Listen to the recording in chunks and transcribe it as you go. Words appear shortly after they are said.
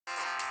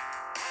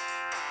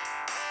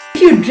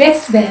If you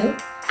dress well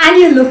and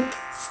you look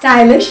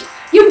stylish,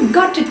 you've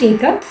got to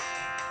take a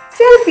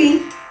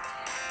selfie.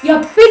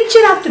 Your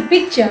picture after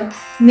picture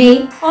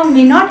may or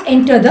may not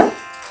enter the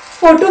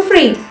photo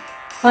frame,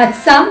 but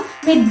some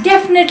may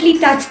definitely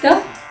touch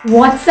the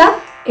WhatsApp,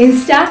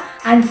 Insta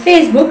and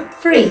Facebook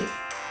frame.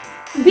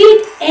 Be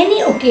it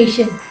any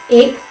occasion,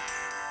 एक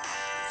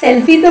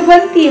selfie तो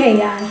बनती है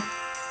यार.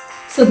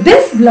 So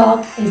this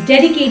blog is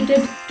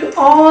dedicated to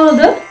all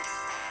the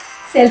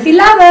selfie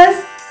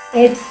lovers.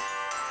 It's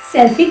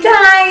selfie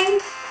time.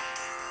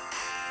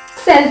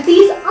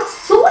 Selfies are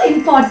so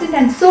important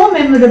and so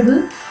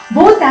memorable,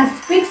 both as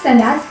pics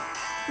and as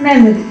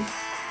memories.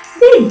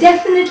 They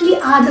definitely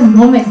are the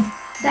moments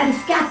that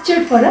is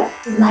captured for a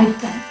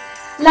lifetime.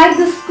 Like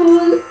the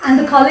school and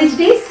the college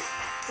days,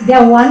 they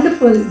are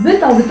wonderful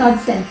with or without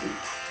selfie.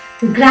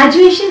 The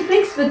graduation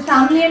pics with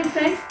family and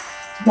friends,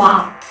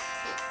 wow!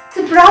 It's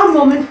a proud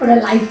moment for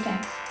a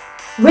lifetime.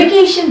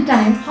 Vacation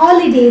time,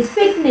 holidays,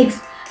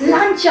 picnics,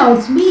 lunch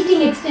outs,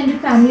 meeting extended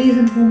families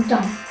in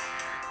hometown.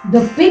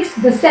 The pics,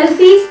 the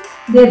selfies,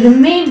 they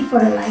remain for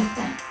a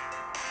lifetime.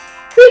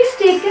 Pics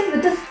taken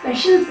with a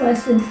special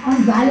person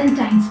on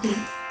Valentine's Day.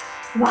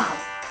 Wow!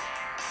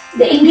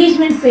 The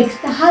engagement pics,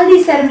 the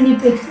haldi ceremony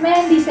pics,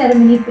 mehndi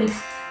ceremony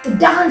pics, the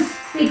dance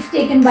pics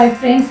taken by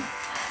friends,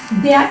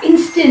 they are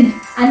instant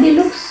and they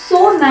look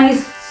so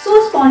nice,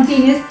 so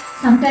spontaneous,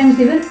 sometimes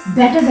even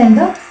better than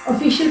the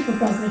official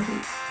photography.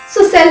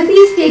 So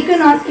selfies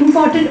taken on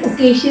important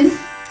occasions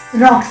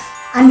rocks,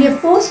 and we are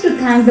forced to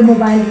thank the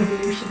mobile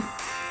revolution.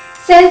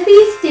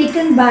 Selfies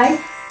taken by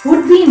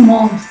would-be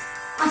moms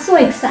are so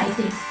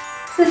exciting.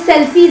 The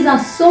selfies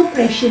are so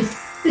precious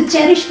to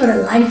cherish for a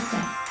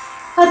lifetime.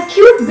 Her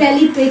cute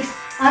belly pics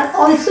are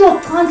also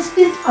a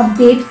constant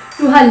update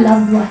to her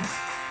loved ones.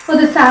 For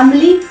the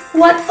family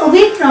who are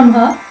away from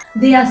her,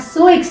 they are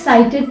so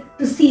excited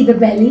to see the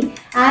belly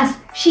as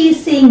she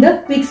is seeing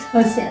the pics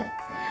herself.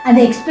 And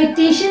the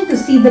expectation to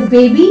see the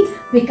baby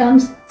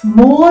becomes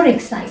more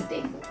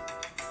exciting.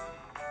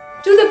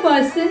 To the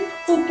person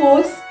who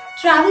posts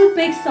travel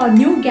pics or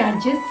new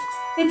gadgets,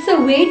 it's a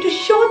way to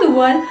show the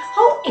world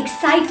how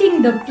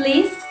exciting the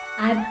place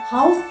and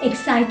how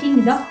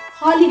exciting the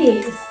holiday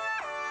is.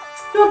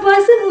 To a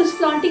person who's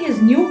flaunting his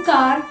new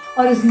car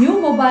or his new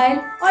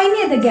mobile or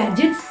any other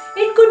gadgets,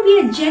 it could be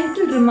a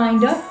gentle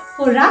reminder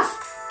for us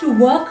to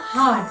work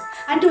hard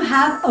and to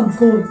have a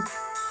goal.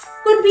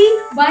 Could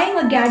be buying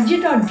a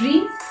gadget or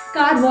dream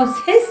car was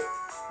his,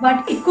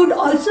 but it could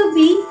also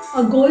be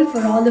a goal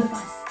for all of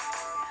us.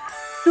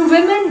 To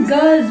women,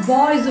 girls,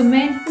 boys or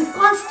men who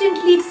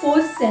constantly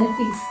post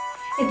selfies,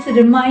 it's a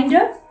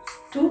reminder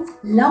to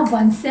love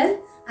oneself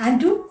and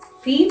to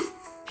feel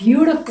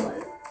beautiful.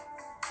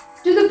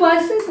 To the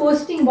person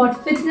posting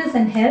about fitness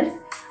and health,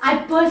 I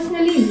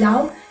personally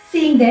love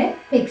seeing their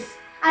pics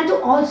and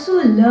to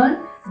also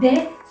learn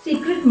their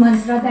secret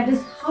mantra, that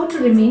is how to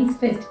remain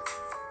fit.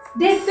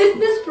 Their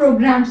fitness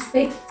programs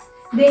pics,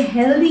 their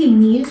healthy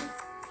meals,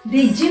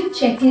 their gym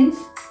check-ins,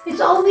 it's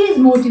always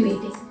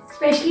motivating,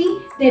 especially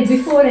their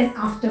before and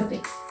after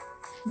pics.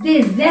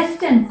 Their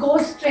zest and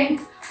core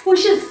strength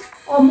pushes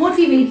or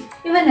motivates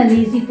even a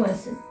lazy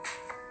person.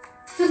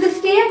 To the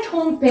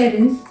stay-at-home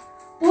parents,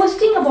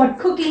 posting about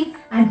cooking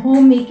and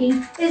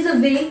homemaking is a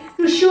way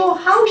to show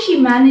how she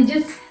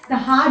manages the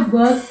hard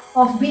work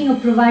of being a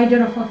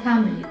provider of her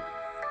family.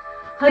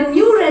 Her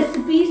new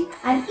recipes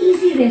and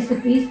easy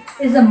recipes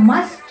is a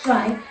must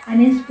try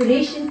and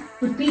inspiration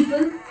to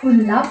people who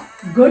love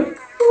good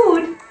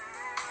food.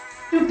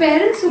 To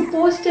parents who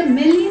post 1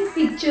 million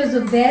pictures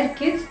of their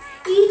kids,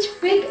 each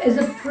pic is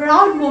a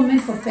proud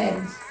moment for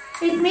parents.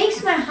 It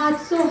makes my heart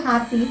so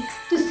happy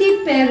to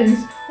see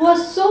parents who are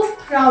so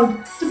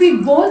proud to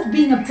be both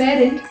being a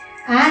parent,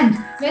 and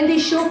when they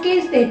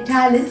showcase their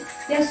talent,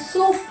 they are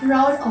so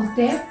proud of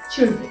their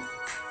children.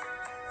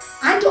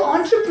 And to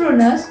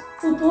entrepreneurs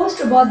who post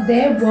about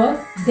their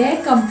work,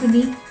 their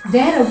company,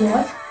 their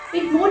awards,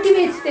 it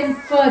motivates them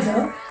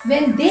further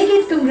when they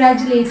get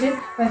congratulated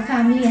by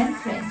family and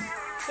friends.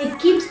 It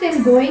keeps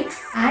them going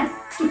and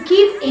to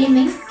keep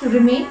aiming to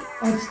remain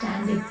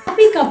outstanding.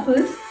 Happy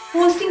couples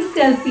posting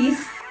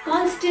selfies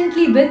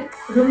constantly with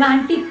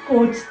romantic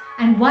quotes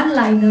and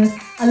one-liners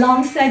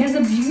alongside is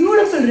a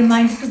beautiful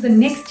reminder to the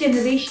next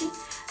generation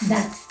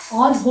that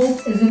all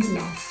hope isn't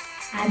lost.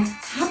 And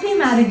happy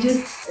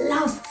marriages,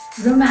 love,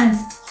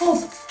 romance,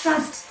 hope,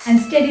 trust and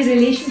steady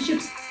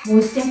relationships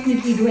most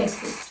definitely do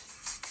exist.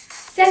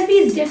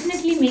 Selfies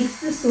definitely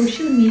makes the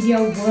social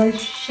media world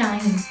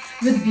shine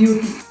with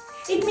beauty.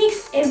 It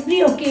makes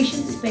every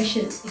occasion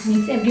special. It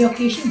makes every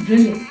occasion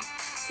brilliant.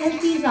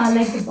 Selfies are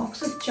like the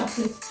box of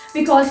chocolates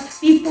because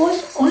we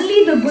post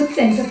only the good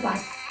center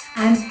parts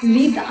and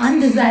leave the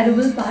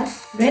undesirable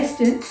parts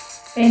rest in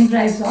pen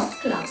drives or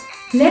cloud.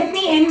 Let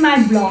me end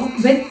my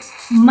blog with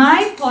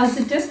my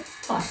positive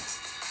thoughts,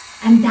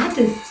 and that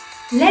is,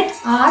 let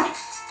our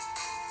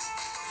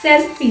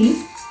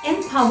selfies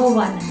empower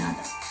one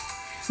another.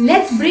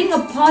 Let's bring a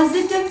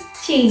positive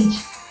change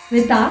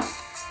with our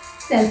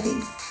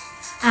selfies,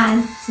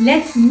 and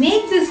let's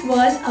make this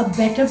world a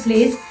better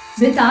place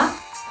with our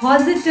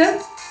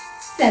positive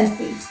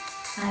selfies.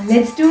 And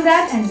let's do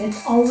that, and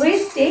let's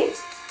always stay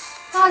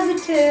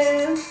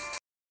positive.